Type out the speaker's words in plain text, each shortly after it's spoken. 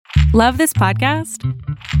Love this podcast?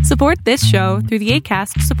 Support this show through the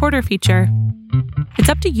Acast supporter feature. It's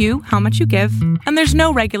up to you how much you give, and there's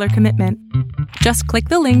no regular commitment. Just click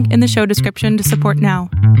the link in the show description to support now.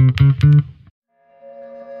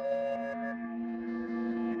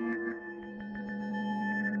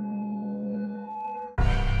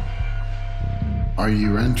 Are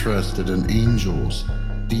you interested in angels,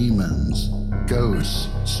 demons, ghosts,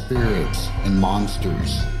 spirits, and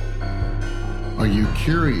monsters? Are you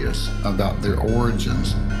curious about their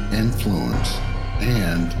origins, influence,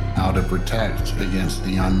 and how to protect against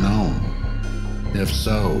the unknown? If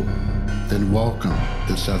so, then welcome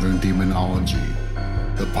to Southern Demonology,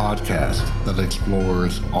 the podcast that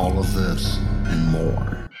explores all of this and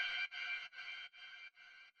more.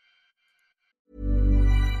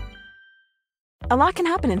 A lot can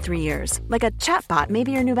happen in 3 years, like a chatbot may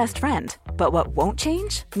be your new best friend. But what won't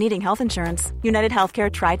change? Needing health insurance. United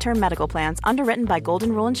Healthcare Tri-Term Medical Plans, underwritten by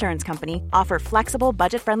Golden Rule Insurance Company, offer flexible,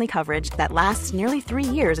 budget-friendly coverage that lasts nearly 3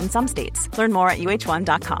 years in some states. Learn more at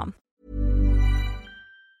uh1.com.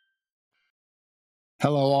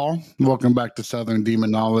 Hello all, welcome back to Southern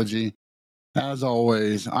Demonology. As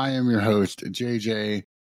always, I am your host, JJ,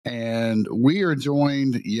 and we are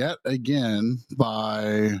joined yet again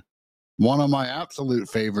by one of my absolute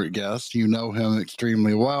favorite guests. You know him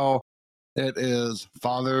extremely well. It is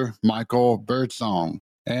Father Michael Birdsong,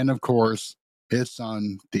 and of course, his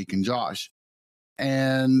son, Deacon Josh.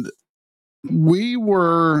 And we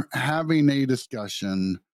were having a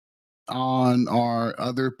discussion on our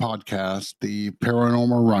other podcast, the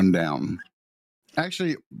Paranormal Rundown.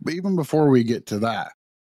 Actually, even before we get to that,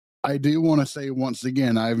 I do want to say once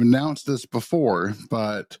again, I've announced this before,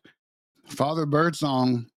 but Father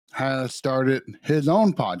Birdsong has started his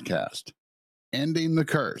own podcast, Ending the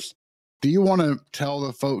Curse. Do you want to tell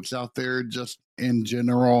the folks out there just in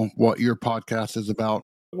general what your podcast is about?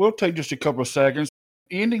 We'll take just a couple of seconds.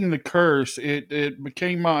 Ending the Curse, it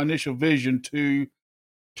became my initial vision to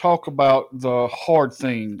talk about the hard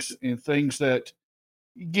things and things that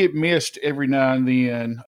get missed every now and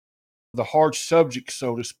then, the hard subjects,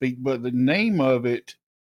 so to speak. But the name of it,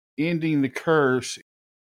 Ending the Curse,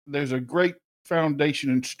 there's a great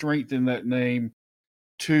foundation and strength in that name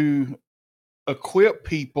to equip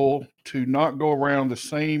people to not go around the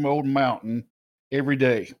same old mountain every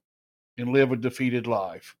day and live a defeated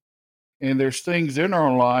life. And there's things in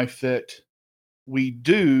our life that we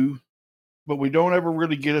do, but we don't ever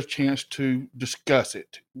really get a chance to discuss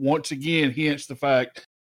it. Once again, hence the fact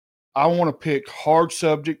I want to pick hard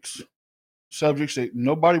subjects that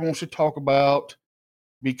nobody wants to talk about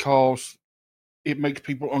because it makes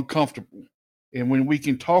people uncomfortable. And when we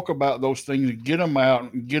can talk about those things and get them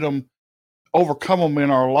out and overcome them in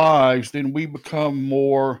our lives, then we become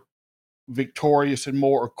more victorious and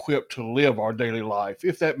more equipped to live our daily life,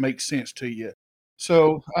 if that makes sense to you.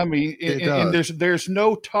 So, I mean, and there's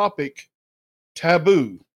no topic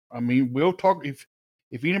taboo. I mean, we'll talk if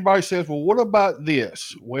anybody says, well, what about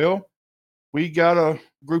this? Well, we got a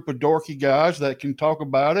group of dorky guys that can talk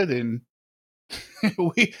about it, and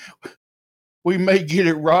we may get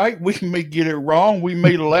it right, we may get it wrong, we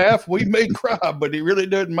may laugh, we may cry, but it really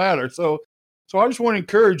doesn't matter. So I just want to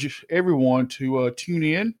encourage everyone to tune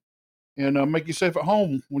in and make yourself at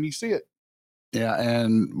home when you see it. Yeah,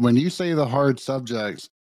 and when you say the hard subjects,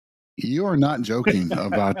 you are not joking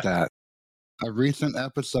about that. A recent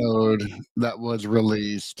episode that was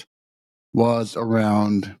released was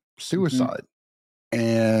around suicide.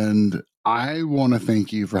 And I want to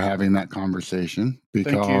thank you for having that conversation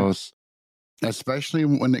because especially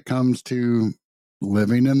when it comes to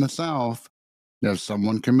living in the South, if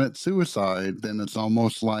someone commits suicide, then it's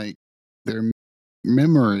almost like their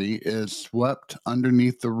memory is swept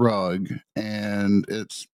underneath the rug and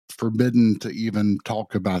it's forbidden to even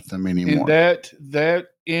talk about them anymore. And that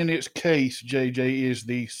in its case, JJ, is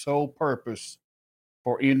the sole purpose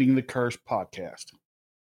for Ending the Curse podcast.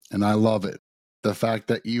 And I love it. The fact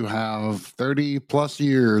that you have 30 plus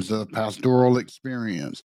years of pastoral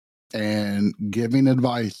experience and giving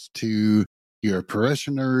advice to your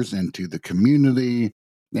parishioners and to the community,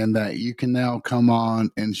 and that you can now come on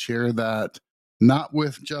and share that, not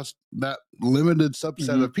with just that limited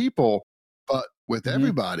subset of people, but with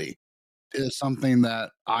everybody, is something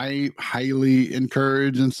that I highly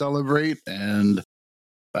encourage and celebrate. And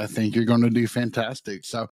I think you're going to do fantastic.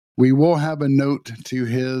 So we will have a note to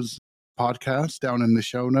his podcast down in the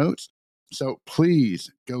show notes. So please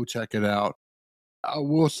go check it out. I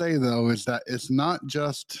will say, though, is that it's not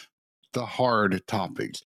just the hard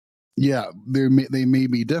topics. Yeah, they may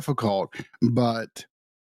be difficult, but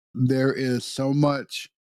there is so much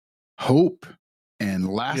hope and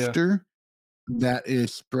laughter that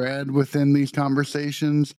is spread within these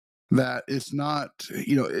conversations, that it's not,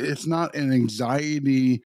 it's not an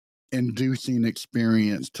anxiety inducing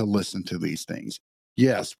experience to listen to these things.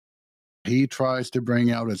 Yes, he tries to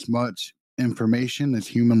bring out as much information as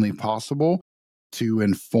humanly possible to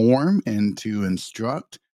inform and to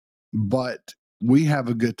instruct, but we have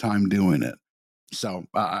a good time doing it. So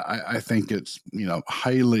I think it's,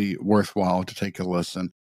 highly worthwhile to take a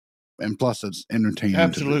listen. And plus it's entertaining.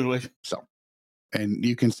 Absolutely. So, and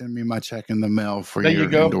you can send me my check in the mail for There your you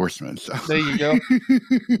go. endorsement. So. There you go.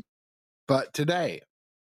 But today,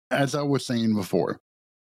 as I was saying before,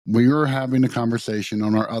 we were having a conversation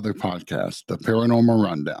on our other podcast, the Paranormal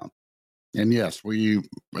Rundown. And yes, we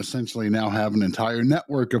essentially now have an entire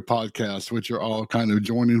network of podcasts, which are all kind of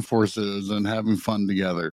joining forces and having fun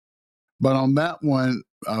together. But on that one,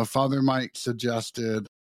 Father Mike suggested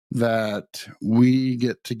that we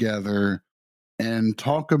get together and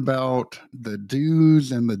talk about the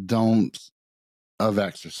do's and the don'ts of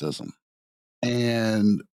exorcism.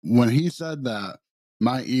 And when he said that,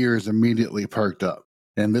 my ears immediately perked up.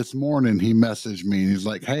 And this morning he messaged me and he's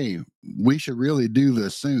like, hey, we should really do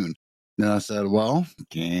this soon. And I said, well,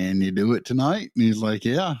 can you do it tonight? And he's like,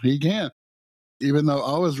 yeah, he can. Even though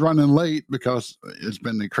I was running late because it's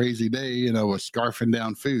been a crazy day, with scarfing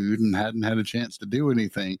down food and hadn't had a chance to do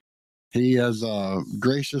anything, he has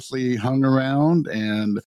graciously hung around.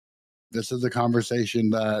 And this is a conversation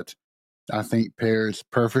that I think pairs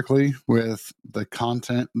perfectly with the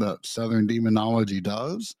content that Southern Demonology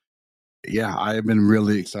does. Yeah, I have been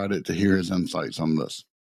really excited to hear his insights on this.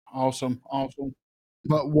 Awesome.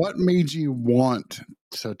 But what made you want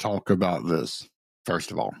to talk about this,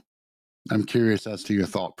 first of all? I'm curious as to your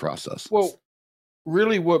thought process. Well,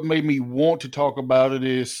 really what made me want to talk about it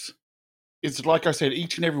is, it's like I said,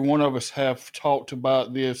 each and every one of us have talked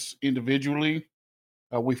about this individually.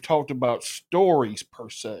 We've talked about stories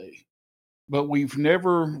per se, but we've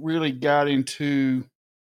never really got into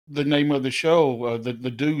the name of the show, the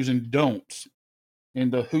do's and don'ts,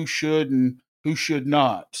 and the who should and who should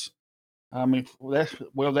not. I mean,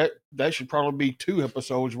 that should probably be 2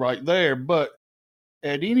 episodes right there. But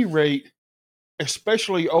at any rate,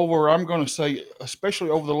 especially over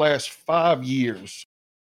the last 5 years,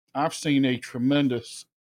 I've seen a tremendous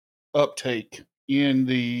uptake in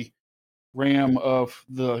the realm of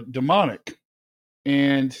the demonic.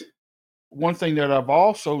 And one thing that I've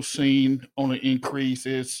also seen on an increase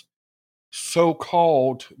is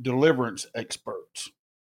so-called deliverance experts.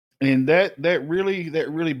 And that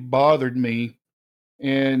really bothered me.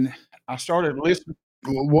 And I started listening.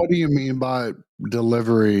 What do you mean by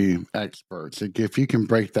delivery experts? If you can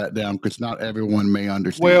break that down, because not everyone may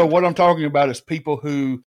understand. Well, what I'm talking about is people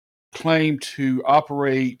who claim to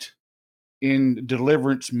operate in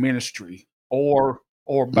deliverance ministry or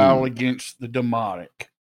battle against the demonic.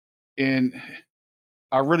 And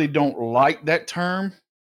I really don't like that term,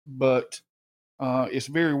 but it's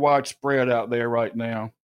very widespread out there right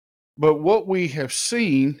now. But what we have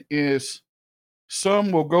seen is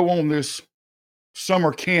some will go on this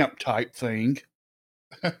summer camp type thing.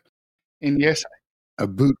 And yes, a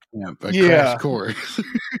boot camp, crash course.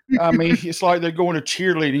 I mean, it's like they're going to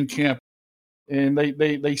cheerleading camp, and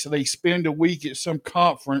they spend a week at some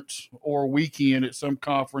conference or a weekend at some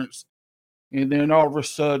conference, and then all of a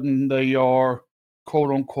sudden they are quote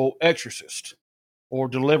unquote exorcists or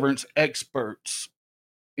deliverance experts.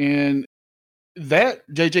 And that,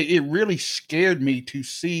 JJ, it really scared me to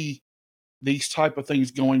see these type of things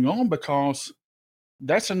going on, because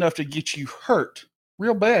that's enough to get you hurt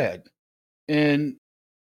real bad. And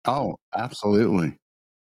oh, absolutely.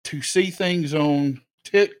 To see things on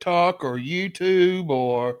TikTok or YouTube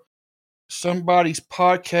or somebody's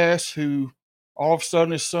podcast who all of a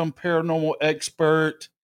sudden is some paranormal expert,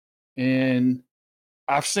 and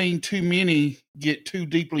I've seen too many get too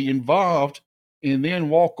deeply involved and then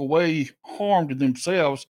walk away harmed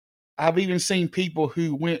themselves. I've even seen people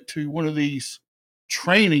who went to one of these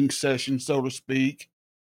training sessions, so to speak,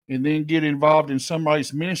 and then get involved in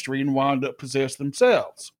somebody's ministry and wind up possessed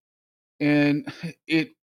themselves. And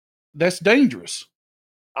that's dangerous.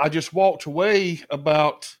 I just walked away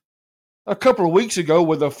about a couple of weeks ago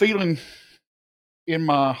with a feeling in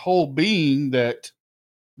my whole being that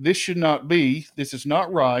this should not be, this is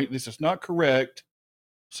not right, this is not correct.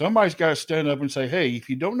 Somebody's got to stand up and say, hey, if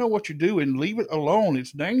you don't know what you're doing, leave it alone.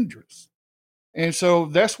 It's dangerous. And so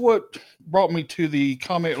that's what brought me to the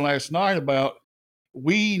comment last night about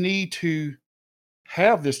we need to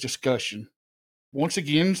have this discussion. Once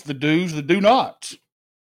again, the do's, the do nots,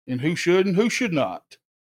 and who should and who should not.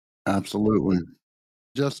 Absolutely.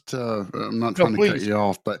 Just, I'm not trying to cut you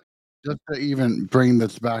off, but just to even bring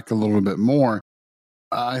this back a little bit more,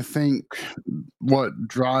 I think what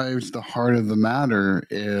drives the heart of the matter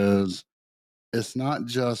is it's not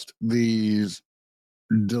just these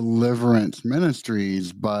deliverance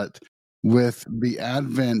ministries, but with the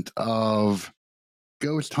advent of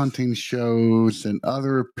ghost hunting shows and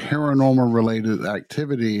other paranormal related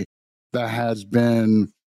activity that has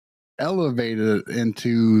been elevated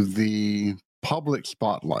into the public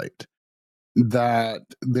spotlight, that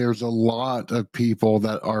there's a lot of people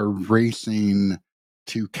that are racing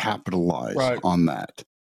to capitalize Right. on that.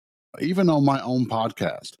 Even on my own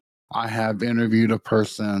podcast, I have interviewed a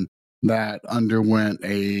person that underwent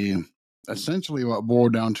essentially what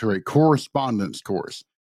boiled down to a correspondence course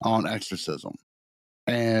on exorcism,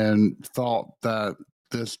 and thought that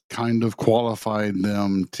this kind of qualified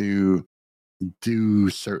them to do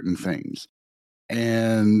certain things.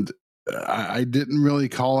 And I didn't really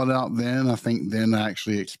call it out then. I think then I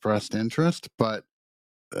actually expressed interest, but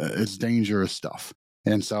it's dangerous stuff.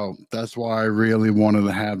 And so that's why I really wanted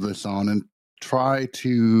to have this on and try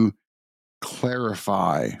to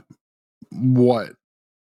clarify what,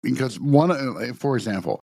 because for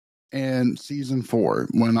example, in season 4,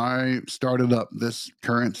 when I started up this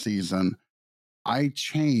current season, I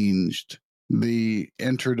changed the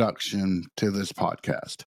introduction to this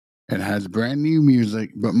podcast. It has brand new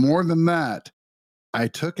music, but more than that, I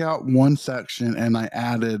took out one section and I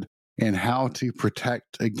added in how to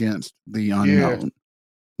protect against the unknown.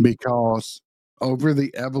 Because over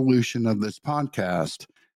the evolution of this podcast,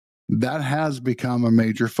 that has become a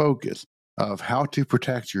major focus of how to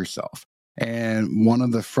protect yourself. And one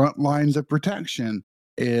of the front lines of protection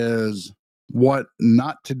is what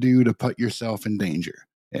not to do to put yourself in danger.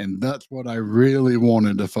 And that's what I really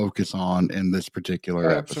wanted to focus on in this particular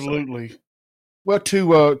episode. Absolutely. Well,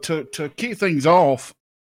 to kick things off,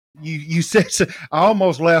 you said I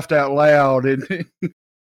almost laughed out loud, and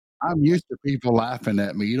I'm used to people laughing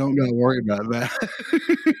at me. You don't got to worry about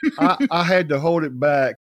that. I had to hold it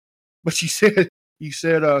back. But you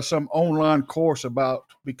said some online course about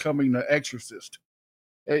becoming an exorcist.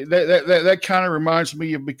 That kind of reminds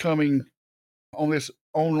me of becoming on this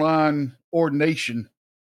online ordination,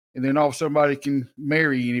 and then all somebody can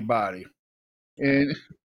marry anybody. And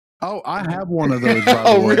oh, I have one of those. By the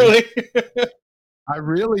oh, way. really? I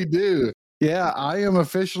really do. Yeah, I am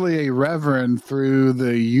officially a reverend through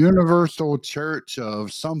the Universal Church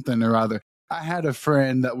of something or other. I had a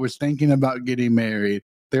friend that was thinking about getting married.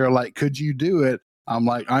 They were like, "Could you do it?" I'm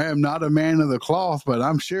like, "I am not a man of the cloth, but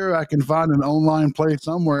I'm sure I can find an online place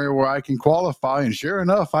somewhere where I can qualify." And sure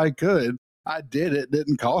enough, I could. I did it.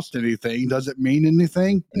 Didn't cost anything. Does it mean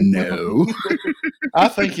anything? No. I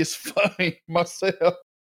think it's funny myself.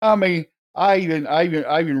 I mean, I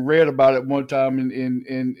even read about it one time,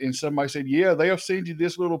 and somebody said, "Yeah, they'll send you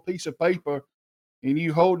this little piece of paper, and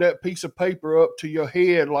you hold that piece of paper up to your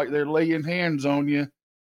head like they're laying hands on you."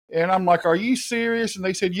 And I'm like, "Are you serious?" And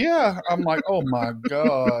they said, "Yeah." I'm like, "Oh my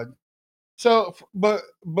God." So, but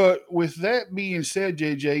with that being said,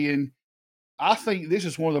 JJ, and I think this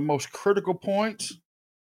is one of the most critical points,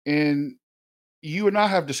 and you and I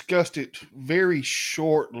have discussed it very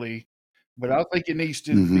shortly, but I think it needs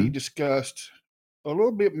to be discussed a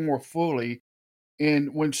little bit more fully.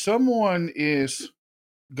 And when someone is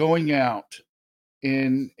going out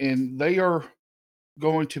and they are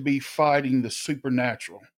going to be fighting the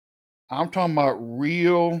supernatural, I'm talking about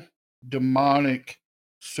real demonic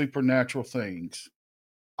supernatural things.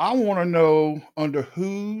 I want to know under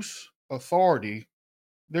whose authority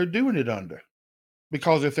they're doing it under.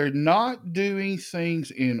 Because if they're not doing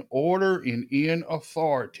things in order and in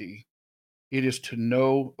authority, it is to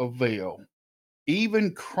no avail.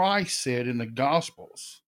 Even Christ said in the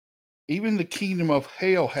Gospels, even the kingdom of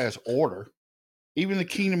hell has order. Even the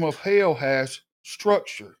kingdom of hell has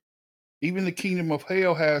structure. Even the kingdom of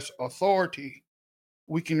hell has authority.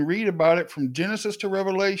 We can read about it from Genesis to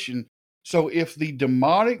Revelation. So if the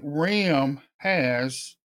demonic realm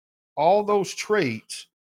has all those traits,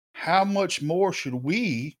 how much more should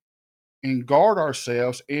we and guard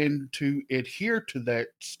ourselves and to adhere to that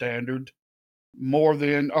standard more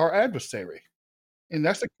than our adversary? And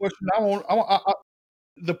that's the question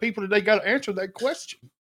the people today got to answer that question.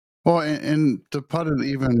 Well, and to put it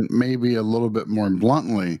even maybe a little bit more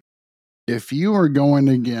bluntly, if you are going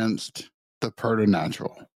against the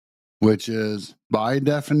preternatural, which is by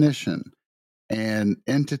definition an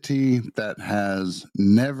entity that has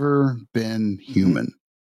never been human,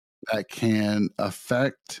 that can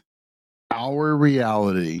affect our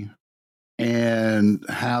reality and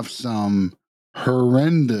have some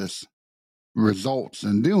horrendous results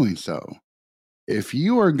in doing so. If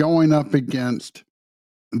you are going up against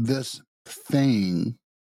this thing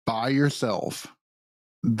by yourself,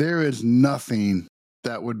 there is nothing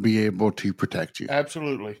that would be able to protect you.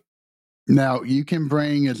 Absolutely. Now, you can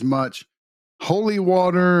bring as much holy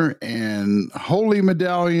water and holy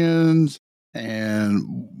medallions and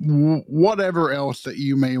whatever else that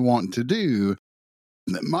you may want to do.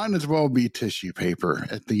 That might as well be tissue paper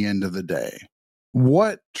at the end of the day.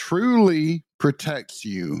 What truly protects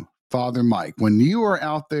you, Father Mike, when you are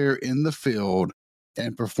out there in the field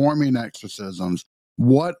and performing exorcisms,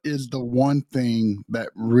 what is the one thing that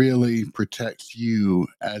really protects you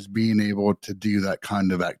as being able to do that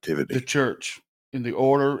kind of activity? The church, in the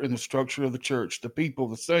order and the structure of the church, the people,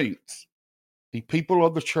 the saints, the people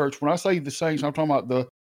of the church. When I say the saints, I'm talking about the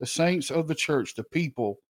saints of the church, the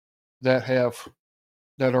people that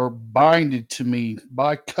are binded to me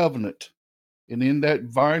by covenant, and in that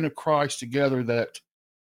vine of Christ together, that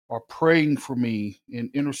are praying for me and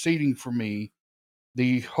interceding for me,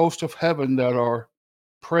 the host of heaven that are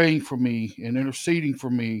praying for me and interceding for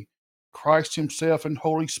me, Christ himself and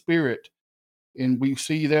Holy Spirit. And we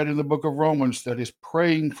see that in the book of Romans, that is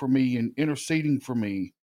praying for me and interceding for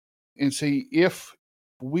me. And see, if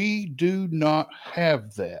we do not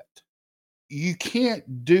have that, you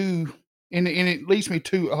can't do, and it leads me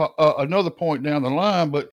to another point down the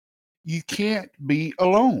line, but you can't be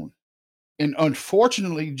alone. And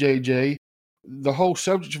unfortunately, JJ, the whole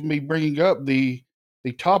subject of me bringing up the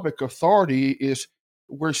topic authority is,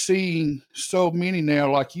 we're seeing so many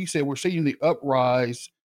now, like you said, we're seeing the uprise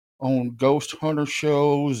on ghost hunter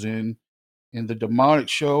shows and the demonic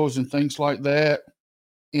shows and things like that.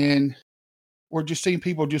 And we're just seeing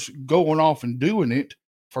people just going off and doing it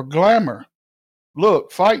for glamour.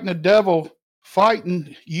 Look, fighting the devil,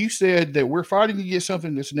 you said that we're fighting against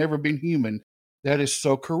something that's never been human. That is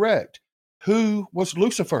so correct. Who was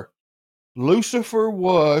Lucifer? Lucifer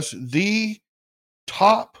was the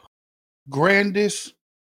top, grandest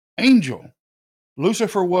angel.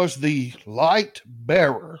 Lucifer was the light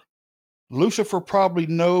bearer. Lucifer probably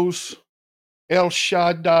knows El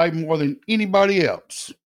Shaddai more than anybody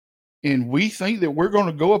else. And we think that we're going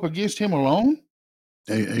to go up against him alone?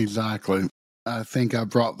 Exactly. I think I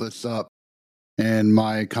brought this up in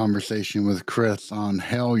my conversation with Chris on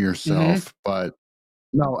Hell Yourself, but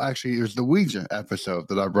no, actually, it was the Ouija episode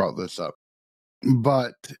that I brought this up.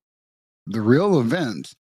 But the real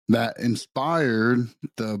events that inspired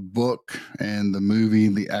the book and the movie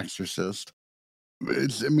The Exorcist,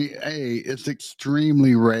 it's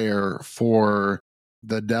extremely rare for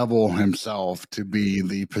the devil himself to be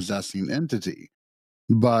the possessing entity.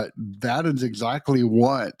 But that is exactly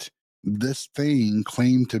what this thing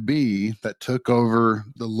claimed to be that took over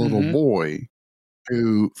the little boy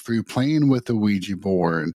who, through playing with the Ouija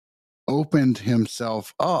board, opened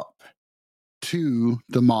himself up to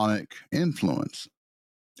demonic influence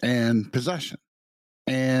and possession.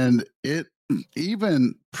 And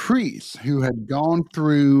even priests who had gone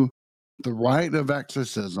through the rite of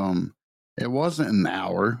exorcism, it wasn't an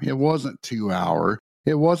hour, it wasn't 2 hours,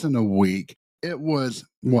 it wasn't a week. It was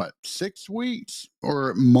 6 weeks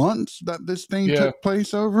or months that this thing took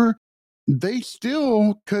place over. They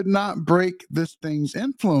still could not break this thing's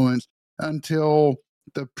influence until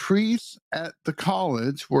the priests at the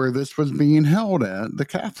college where this was being held at, the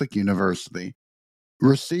Catholic University,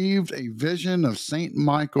 received a vision of Saint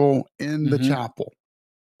Michael in the chapel.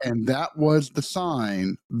 And that was the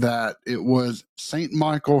sign that it was Saint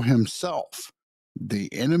Michael himself,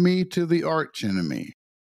 the enemy to the archenemy,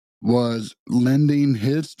 was lending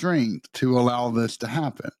his strength to allow this to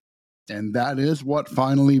happen. And that is what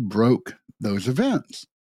finally broke those events.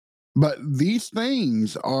 But these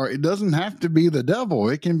things it doesn't have to be the devil.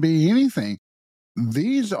 It can be anything.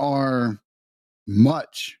 These are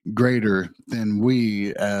much greater than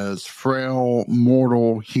we as frail,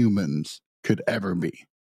 mortal humans could ever be.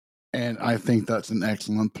 And I think that's an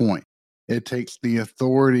excellent point. It takes the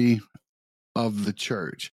authority of the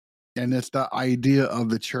church. And it's the idea of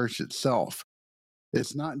the church itself.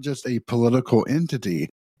 It's not just a political entity.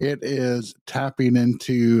 It is tapping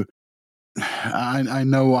into, I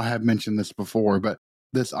know I have mentioned this before, but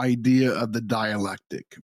this idea of the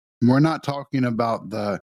dialectic. We're not talking about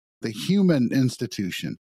the human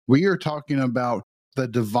institution. We are talking about the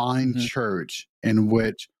divine church in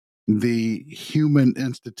which the human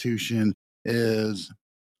institution is,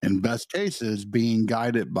 in best cases, being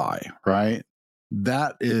guided by, right?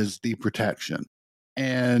 That is the protection.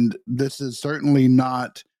 And this is certainly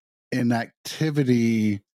not an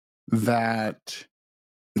activity that,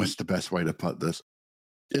 what's the best way to put this?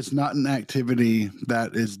 It's not an activity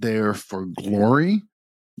that is there for glory.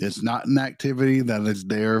 It's not an activity that is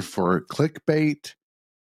there for clickbait.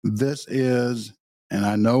 This is and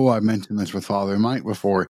I know I mentioned this with Father Mike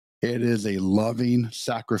before, it is a loving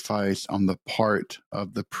sacrifice on the part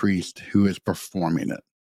of the priest who is performing it.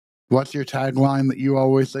 What's your tagline that you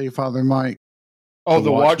always say, Father Mike? Oh,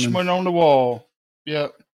 the watchman on the wall. Yeah.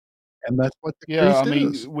 And that's what the Yeah, I priest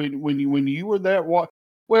mean, is. when you were that well,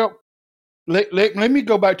 let me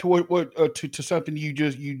go back to what to something you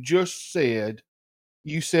just said.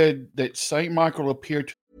 You said that Saint Michael appeared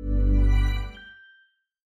to.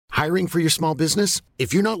 Hiring for your small business?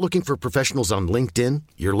 If you're not looking for professionals on LinkedIn,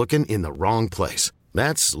 you're looking in the wrong place.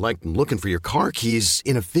 That's like looking for your car keys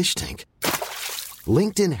in a fish tank.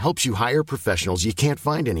 LinkedIn helps you hire professionals you can't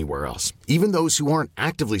find anywhere else, even those who aren't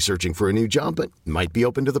actively searching for a new job but might be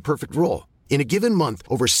open to the perfect role. In a given month,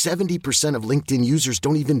 over 70% of LinkedIn users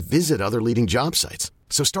don't even visit other leading job sites.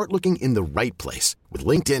 So start looking in the right place. With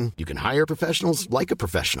LinkedIn, you can hire professionals like a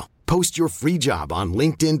professional. Post your free job on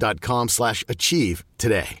linkedin.com/achieve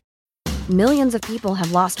today. Millions of people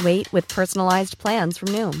have lost weight with personalized plans from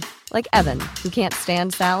Noom. Like Evan, who can't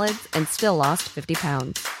stand salads and still lost 50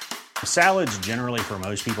 pounds. Salads generally for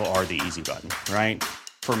most people are the easy button, right?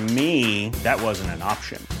 For me, that wasn't an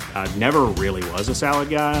option. I never really was a salad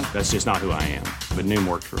guy. That's just not who I am. But Noom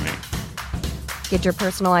worked for me. Get your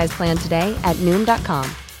personalized plan today at Noom.com.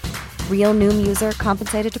 Real Noom user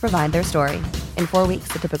compensated to provide their story. In 4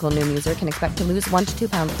 weeks, the typical Noom user can expect to lose 1 to 2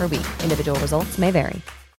 pounds per week. Individual results may vary.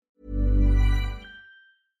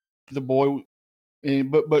 The boy,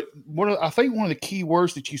 but I think one of the key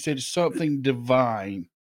words that you said is something divine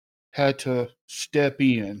had to step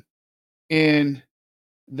in, and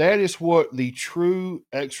that is what the true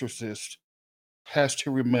exorcist has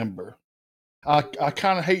to remember. I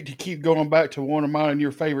kind of hate to keep going back to one of mine and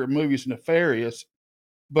your favorite movies, Nefarious,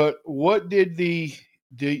 but what did the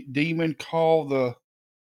demon call the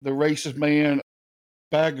racist man?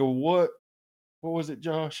 Bag of what? What was it,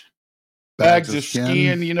 Josh? Bags of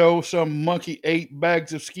skin. You know, some monkey ate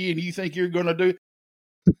bags of skin. You think you're going to do?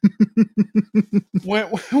 when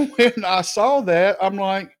I saw that, I'm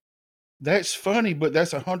like, that's funny, but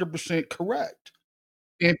that's 100% correct.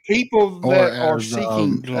 And people that are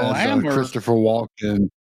seeking glamour, Christopher Walken.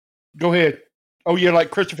 Go ahead. Oh yeah,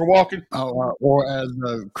 like Christopher Walken. Or as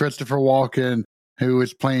Christopher Walken, who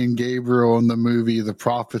was playing Gabriel in the movie The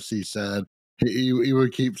Prophecy, said he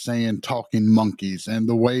would keep saying "talking monkeys," and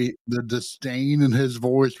the way the disdain in his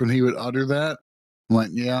voice when he would utter that, I'm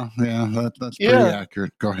like, that's pretty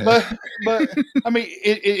accurate. Go ahead. But I mean,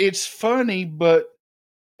 it's funny, but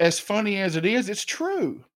as funny as it is, it's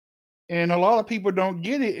true. And a lot of people don't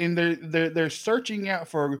get it, and they're searching out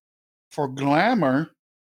for glamour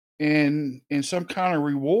and some kind of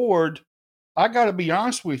reward. I got to be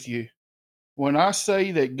honest with you. When I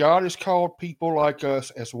say that God has called people like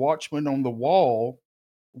us as watchmen on the wall,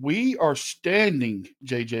 we are standing,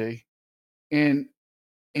 JJ, and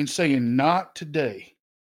saying, not today,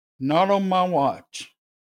 not on my watch.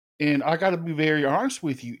 And I got to be very honest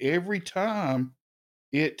with you. Every time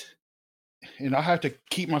and I have to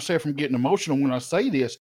keep myself from getting emotional when I say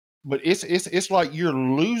this, but it's like you're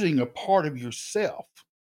losing a part of yourself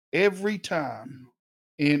every time,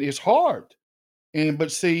 and it's hard.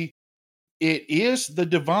 But see, it is the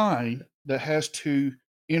divine that has to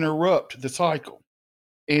interrupt the cycle,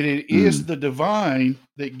 and it is the divine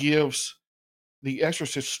that gives the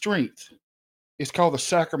exorcist strength. It's called the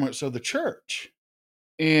sacraments of the church,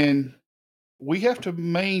 and we have to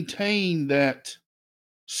maintain that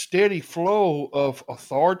steady flow of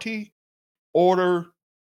authority, order,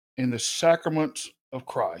 and the sacraments of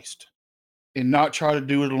Christ, and not try to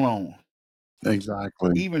do it alone.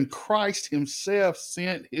 Exactly. Even Christ himself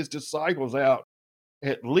sent his disciples out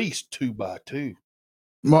at least 2 by 2.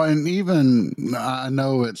 Well, and even I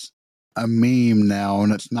know it's a meme now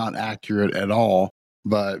and it's not accurate at all,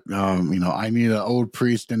 but I need an old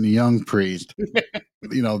priest and a young priest.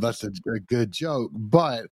 That's a good joke.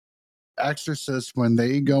 But exorcists, when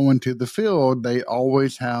they go into the field, they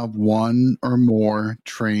always have one or more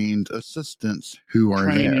trained assistants who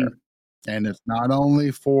are there. And it's not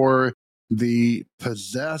only for the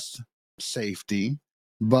possessed safety,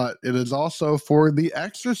 but it is also for the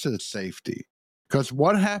exorcist safety. Because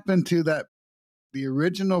what happened to the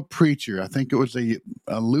original preacher, I think it was a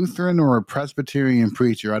Lutheran or a Presbyterian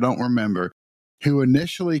preacher, I don't remember, who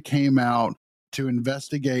initially came out to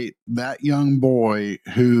investigate that young boy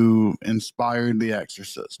who inspired the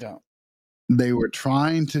exorcist. Yeah. They were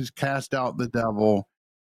trying to cast out the devil,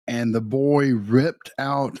 and the boy ripped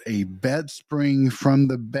out a bed spring from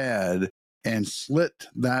the bed and slit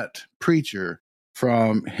that preacher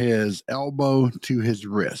from his elbow to his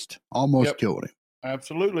wrist, almost killed him.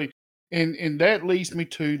 Absolutely. And that leads me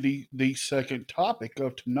to the second topic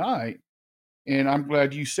of tonight, And I'm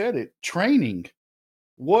glad you said it. Training.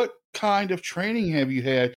 What kind of training have you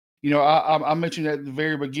had? I mentioned at the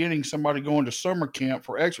very beginning somebody going to summer camp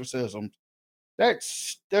for exorcism.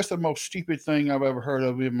 That's the most stupid thing I've ever heard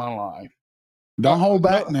of in my life. Don't hold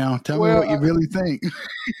back No, now. Tell me well, what you really think.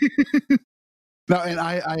 No, and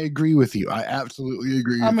I agree with you. I absolutely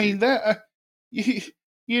agree I with mean you. that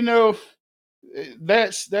you know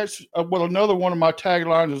that's well, another one of my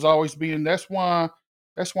taglines has always been that's why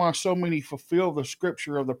so many fulfill the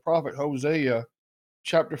scripture of the prophet Hosea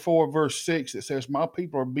chapter 4 verse 6. It says, my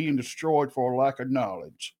people are being destroyed for a lack of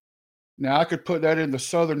knowledge. Now I could put that in the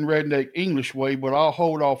southern redneck English way, but I'll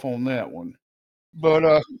hold off on that one.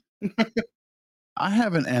 But I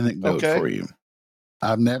have an anecdote okay. for you.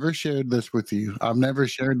 I've never shared this with you. I've never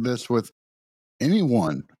shared this with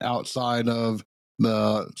anyone outside of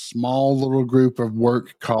the small little group of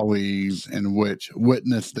work colleagues in which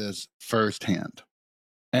witnessed this firsthand.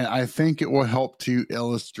 And I think it will help to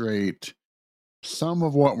illustrate some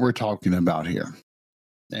of what we're talking about here.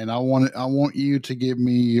 And I want you to give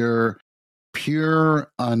me your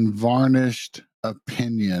pure, unvarnished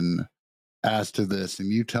opinion as to this, and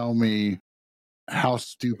you tell me how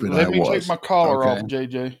stupid I Let me take was. my collar Okay. off,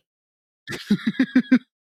 JJ.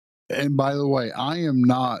 And by the way, I am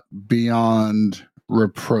not beyond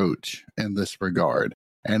reproach in this regard.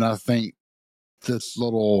 And I think this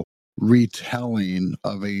little retelling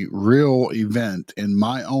of a real event in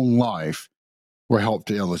my own life will help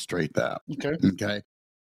to illustrate that. Okay. Okay.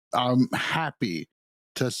 I'm happy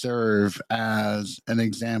to serve as an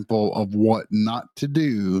example of what not to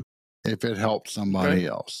do if it helps somebody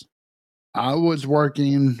else. I was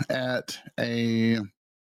working at I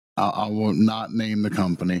will not name the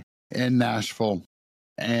company, in Nashville,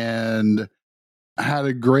 and had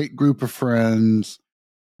a great group of friends.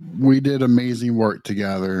 We did amazing work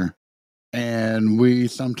together, and we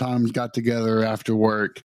sometimes got together after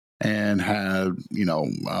work and had,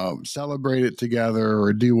 celebrate it together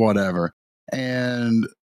or do whatever. And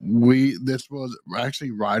this was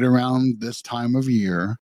actually right around this time of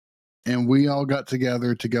year, and we all got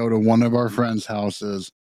together to go to one of our friends'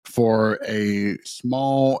 houses for a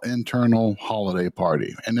small internal holiday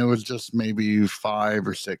party. And it was just maybe 5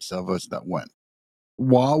 or 6 of us that went.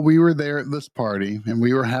 While we were there at this party and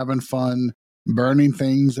we were having fun burning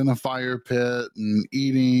things in a fire pit and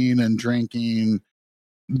eating and drinking,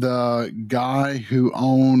 the guy who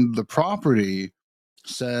owned the property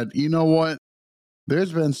said, you know what?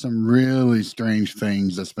 There's been some really strange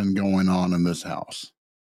things that's been going on in this house.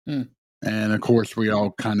 And of course, we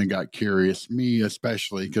all kind of got curious, me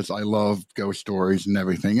especially, because I love ghost stories and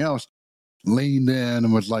everything else. Leaned in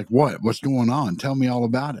and was like, what's going on? Tell me all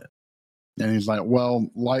about it. And he's like, well,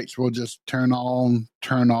 lights will just turn on,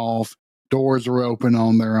 turn off, doors are open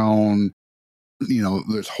on their own.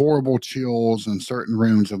 There's horrible chills in certain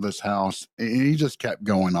rooms of this house. And he just kept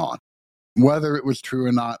going on. Whether it was true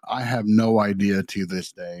or not, I have no idea to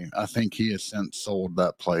this day. I think he has since sold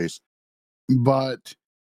that place. But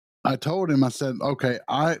I told him, I said, okay,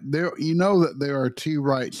 that there are 2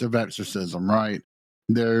 rites of exorcism, right?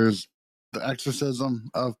 There's the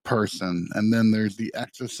exorcism of person, and then there's the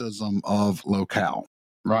exorcism of locale,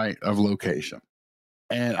 right? Of location.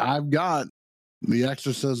 And I've got the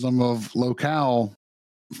exorcism of locale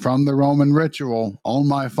from the Roman ritual on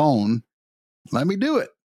my phone. Let me do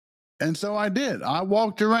it. And so I did. I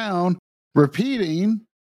walked around repeating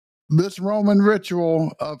this Roman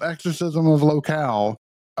ritual of exorcism of locale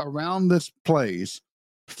around this place,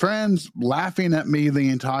 friends laughing at me the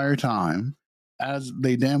entire time, as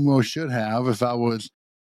they damn well should have if I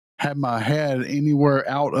had my head anywhere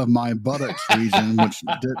out of my buttocks region, which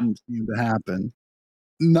didn't seem to happen.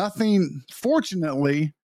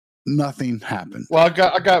 Fortunately, nothing happened. Well,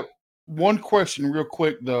 I got one question real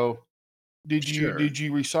quick though. Did Sure.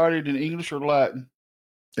 you recite it in English or Latin?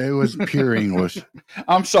 It was pure English.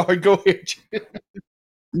 I'm sorry. Go ahead.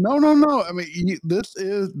 No. I mean,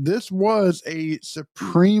 this was a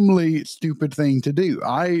supremely stupid thing to do.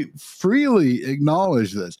 I freely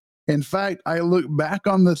acknowledge this. In fact, I look back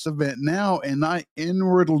on this event now and I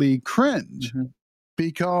inwardly cringe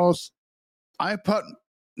because I put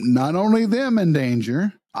not only them in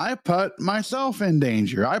danger, I put myself in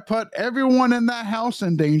danger. I put everyone in that house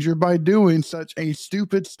in danger by doing such a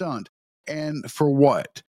stupid stunt. And for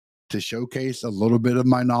what? To showcase a little bit of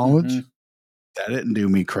my knowledge? That didn't do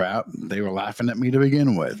me crap. They were laughing at me to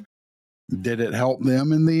begin with. Did it help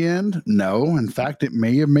them in the end? No. In fact, it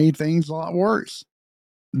may have made things a lot worse.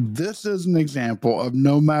 This is an example of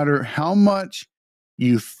no matter how much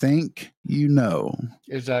you think you know,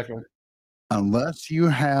 Exactly. unless you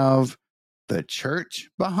have the church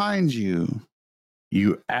behind you,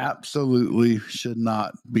 You absolutely should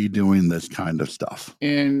not be doing this kind of stuff.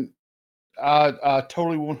 And I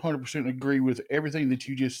totally 100% agree with everything that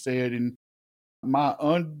you just said. And my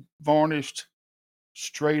unvarnished,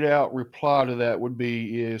 straight out reply to that would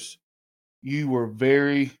be is you were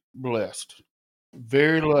very blessed,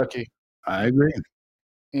 very lucky. I agree.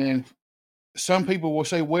 And some people will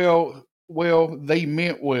say, well, they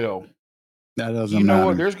meant well. That doesn't You know matter.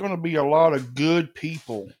 what? There's going to be a lot of good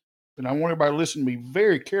people. And I want everybody to listen to me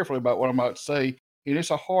very carefully about what I'm about to say. And it's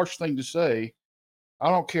a harsh thing to say. I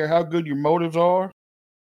don't care how good your motives are.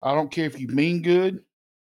 I don't care if you mean good.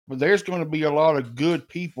 But there's going to be a lot of good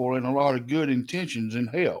people and a lot of good intentions in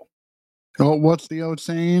hell. Well, what's the old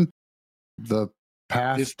saying? The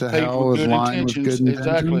path It's to paved hell with is good lined with intentions. good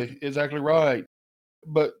intentions. Exactly right.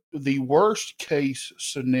 But the worst case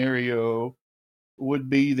scenario would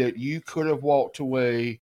be that you could have walked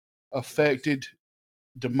away affected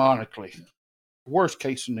demonically. Worst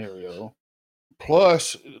case scenario.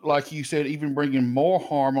 Plus, like you said, even bringing more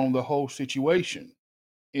harm on the whole situation.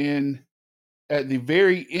 And at the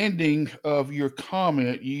very ending of your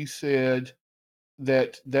comment, you said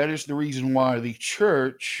that is the reason why the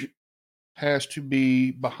church has to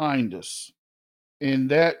be behind us. And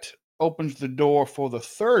that opens the door for the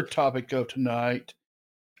third topic of tonight.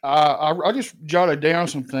 I just jotted down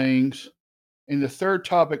some things. And the third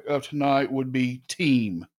topic of tonight would be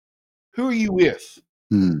team. Who are you with?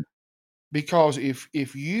 Hmm. Because if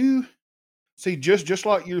you see, just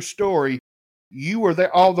like your story, you were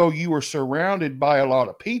there, although you were surrounded by a lot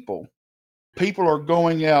of people. People are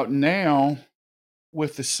going out now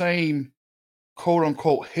with the same quote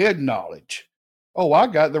unquote head knowledge. Oh, I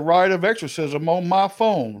got the rite of exorcism on my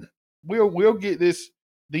phone. We'll get this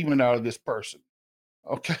demon out of this person.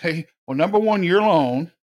 Okay. Well, number one, you're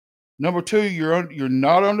alone. Number two, you're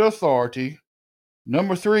not under authority.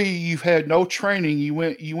 Number three, you've had no training. You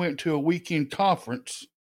went to a weekend conference.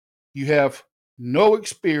 You have no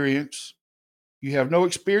experience. You have no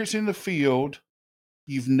experience in the field.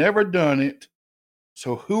 You've never done it.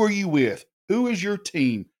 So who are you with? Who is your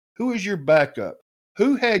team? Who is your backup?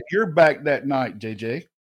 Who had your back that night, JJ?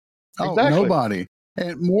 Oh, Exactly. nobody.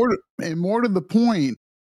 And more to the point,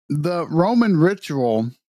 the Roman ritual,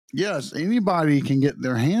 yes, anybody can get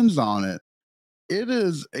their hands on it. It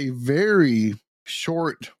is a very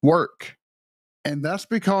short work. And that's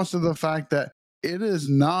because of the fact that it is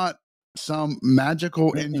not some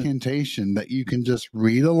magical incantation that you can just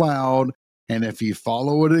read aloud. And if you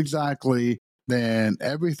follow it exactly, then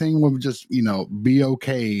everything will just, be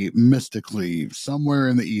okay mystically somewhere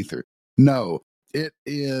in the ether. No, it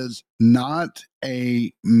is not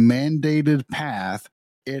a mandated path.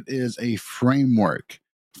 It is a framework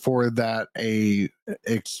for that a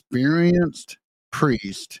experienced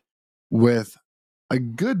priest with a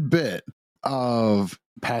good bit of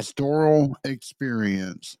pastoral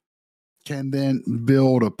experience can then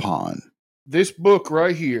build upon. This book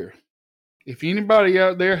right here, if anybody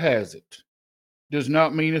out there has it, does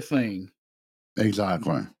not mean a thing.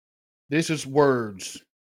 Exactly. This is words.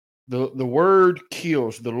 The word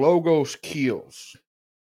kills, the logos kills,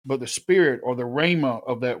 but the spirit or the rhema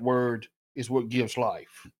of that word is what gives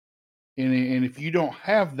life. And if you don't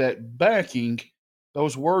have that backing,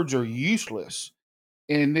 those words are useless.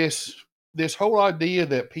 And this whole idea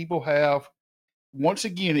that people have, once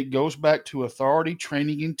again, it goes back to authority,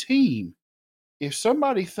 training, and team. If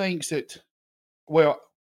somebody thinks that, well,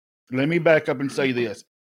 let me back up and say this.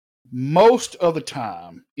 Most of the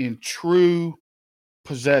time in true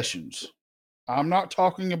possessions, I'm not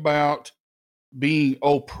talking about being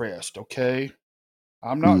oppressed, okay?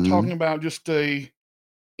 I'm not Mm-hmm. talking about just a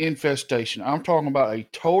infestation. I'm talking about a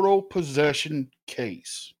total possession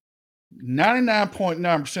case.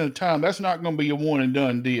 99.9% of the time, that's not going to be a one and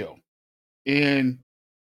done deal. And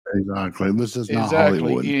Exactly. This is not exactly.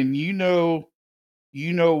 Hollywood. And you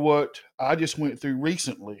know what I just went through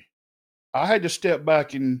recently. I had to step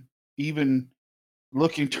back and even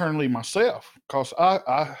look internally myself because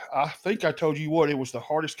I think I told you what, it was the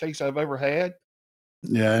hardest case I've ever had.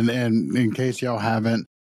 Yeah, and in case y'all haven't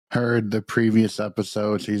heard the previous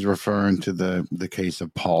episodes, he's referring to the case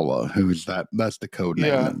of Paula, who's that's the code name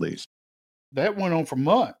Yeah. at least. That went on for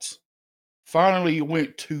months. Finally, it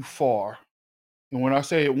went too far. And when I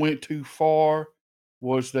say it went too far,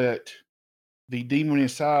 was that the demon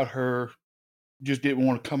inside her just didn't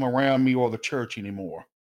want to come around me or the church anymore.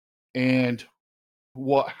 And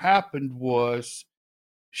what happened was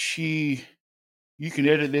you can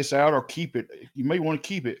edit this out or keep it. You may want to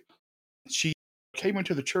keep it. She came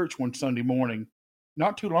into the church one Sunday morning,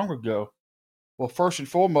 not too long ago. Well, first and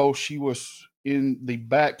foremost, she was in the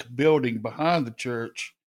back building behind the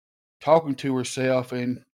church, talking to herself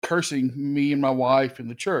and cursing me and my wife in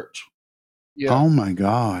the church. Yeah, Oh my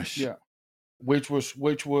gosh. yeah. Which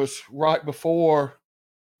was right before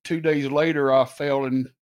 2 days later I fell and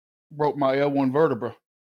broke my L1 vertebra.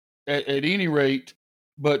 At any rate,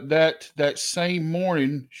 but that same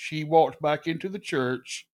morning she walked back into the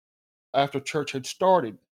church after church had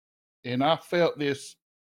started, and I felt this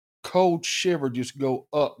cold shiver just go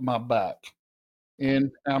up my back.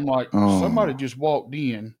 And I'm like, somebody Oh, just walked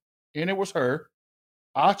in, and it was her.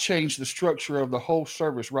 I changed the structure of the whole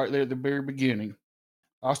service right there at the very beginning.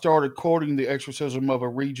 I started quoting the exorcism of a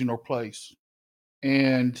region or place.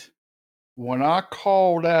 And when I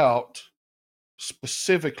called out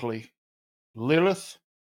specifically Lilith,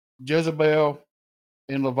 Jezebel,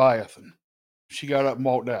 and Leviathan, she got up and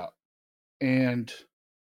walked out. And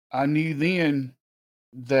I knew then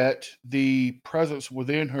that the presence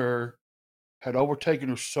within her had overtaken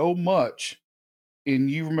her so much. And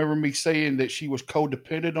you remember me saying that she was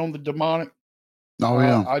codependent on the demonic. oh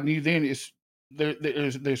yeah. I knew then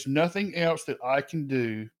there's nothing else that I can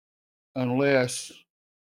do unless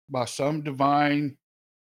by some divine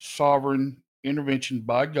sovereign intervention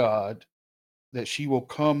by God that she will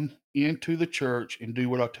come into the church and do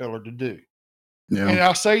what I tell her to do. Yeah. And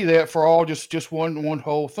I say that for all just one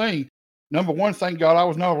whole thing. Number one, thank God I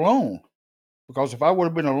was not alone, because if I would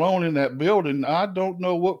have been alone in that building, I don't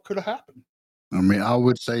know what could have happened. I mean, I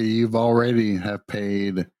would say you've already have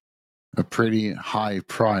paid a pretty high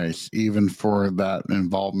price, even for that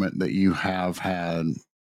involvement that you have had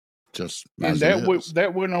just And as it is.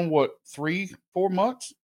 that went on what, 3-4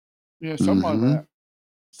 months, something like Mm-hmm. that.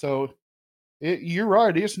 So you're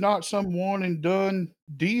right, it's not some one and done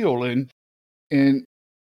deal, and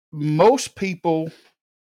most people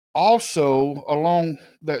also along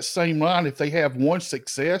that same line, if they have one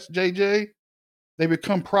success, JJ, they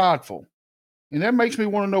become prideful. And that makes me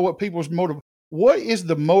want to know what people's what is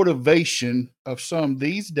the motivation of some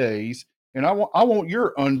these days? And I want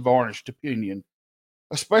your unvarnished opinion,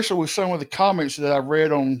 especially with some of the comments that I've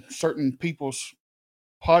read on certain people's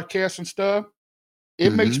podcasts and stuff.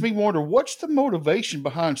 It makes Mm-hmm. me wonder, what's the motivation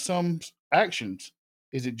behind some actions?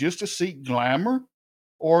 Is it just to seek glamour,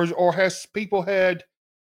 or has people had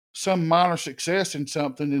some minor success in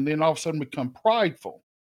something and then all of a sudden become prideful?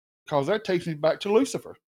 Because that takes me back to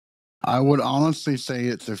Lucifer. I would honestly say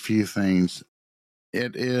it's a few things.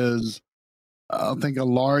 It is, I think a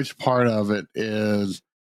large part of it is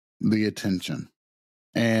the attention.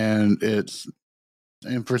 And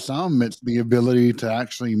and for some, it's the ability to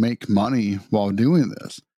actually make money while doing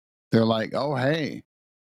this. They're like, oh, hey,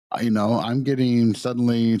 I'm getting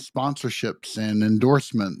suddenly sponsorships and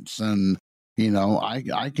endorsements, and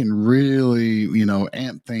I can really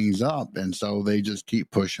amp things up, and so they just keep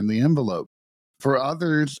pushing the envelope. For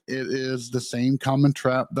others, it is the same common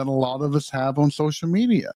trap that a lot of us have on social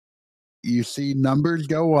media. You see numbers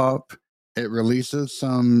go up, it releases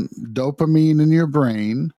some dopamine in your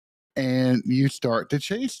brain, and you start to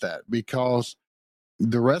chase that because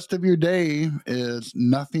the rest of your day is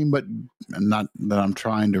nothing but, not that I'm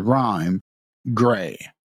trying to rhyme, gray.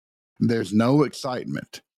 There's no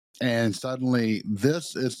excitement. And suddenly,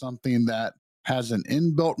 this is something that has an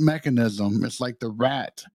inbuilt mechanism. It's like the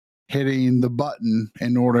rat hitting the button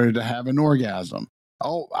in order to have an orgasm.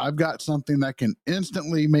 Oh, I've got something that can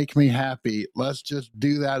instantly make me happy. Let's just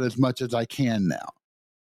do that as much as I can now.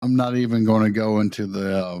 I'm not even going to go into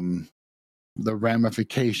the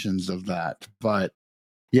ramifications of that, but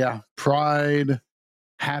yeah, pride,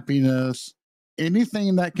 happiness,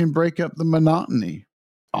 anything that can break up the monotony.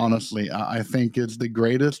 Honestly, I think is the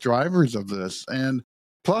greatest drivers of this. And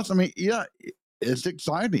plus, I mean, yeah, it's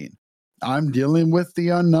exciting. I'm dealing with the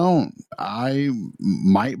unknown. I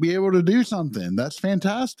might be able to do something. That's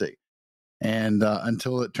fantastic. And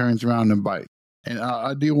until it turns around and bites. And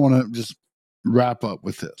I do want to just wrap up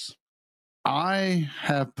with this. I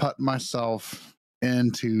have put myself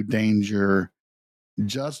into danger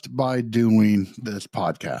just by doing this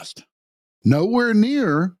podcast. Nowhere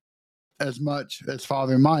near as much as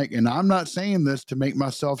Father Mike. And I'm not saying this to make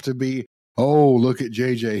myself to be, oh, look at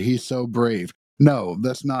JJ, he's so brave. No,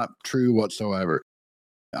 that's not true whatsoever.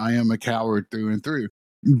 I am a coward through and through.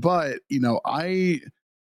 But,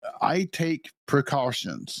 I take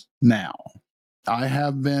precautions now. I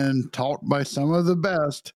have been taught by some of the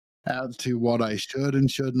best as to what I should and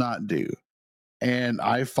should not do. And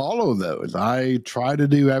I follow those. I try to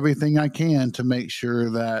do everything I can to make sure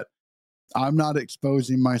that I'm not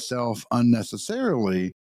exposing myself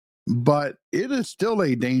unnecessarily, but it is still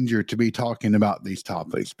a danger to be talking about these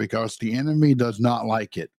topics because the enemy does not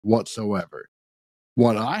like it whatsoever.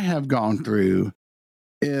 What I have gone through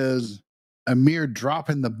is a mere drop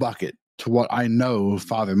in the bucket to what I know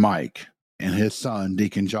Father Mike and his son,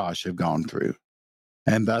 Deacon Josh, have gone through.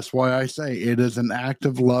 And that's why I say it is an act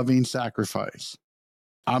of loving sacrifice.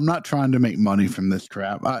 I'm not trying to make money from this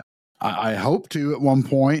crap. I hope to at one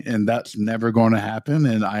point, and that's never going to happen.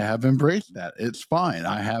 And I have embraced that. It's fine.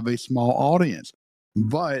 I have a small audience,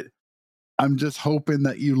 but I'm just hoping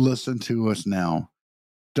that you listen to us now.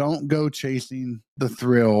 Don't go chasing the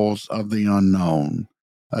thrills of the unknown,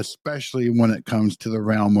 especially when it comes to the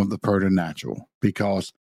realm of the preternatural,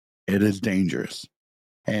 because it is dangerous.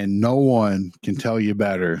 And no one can tell you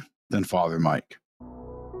better than Father Mike.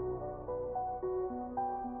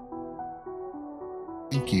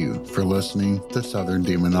 Thank you for listening to Southern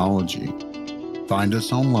Demonology. Find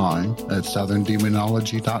us online at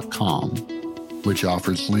southerndemonology.com, which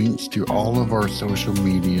offers links to all of our social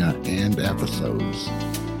media and episodes.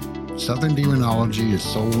 Southern Demonology is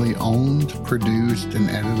solely owned, produced, and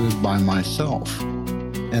edited by myself,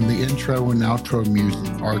 and the intro and outro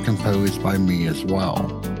music are composed by me as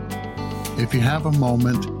well. If you have a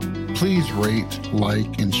moment, please rate,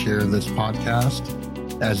 like, and share this podcast,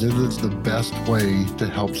 as it is the best way to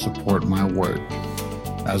help support my work.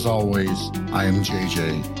 As always, I am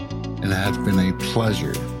JJ, and it has been a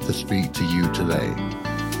pleasure to speak to you today.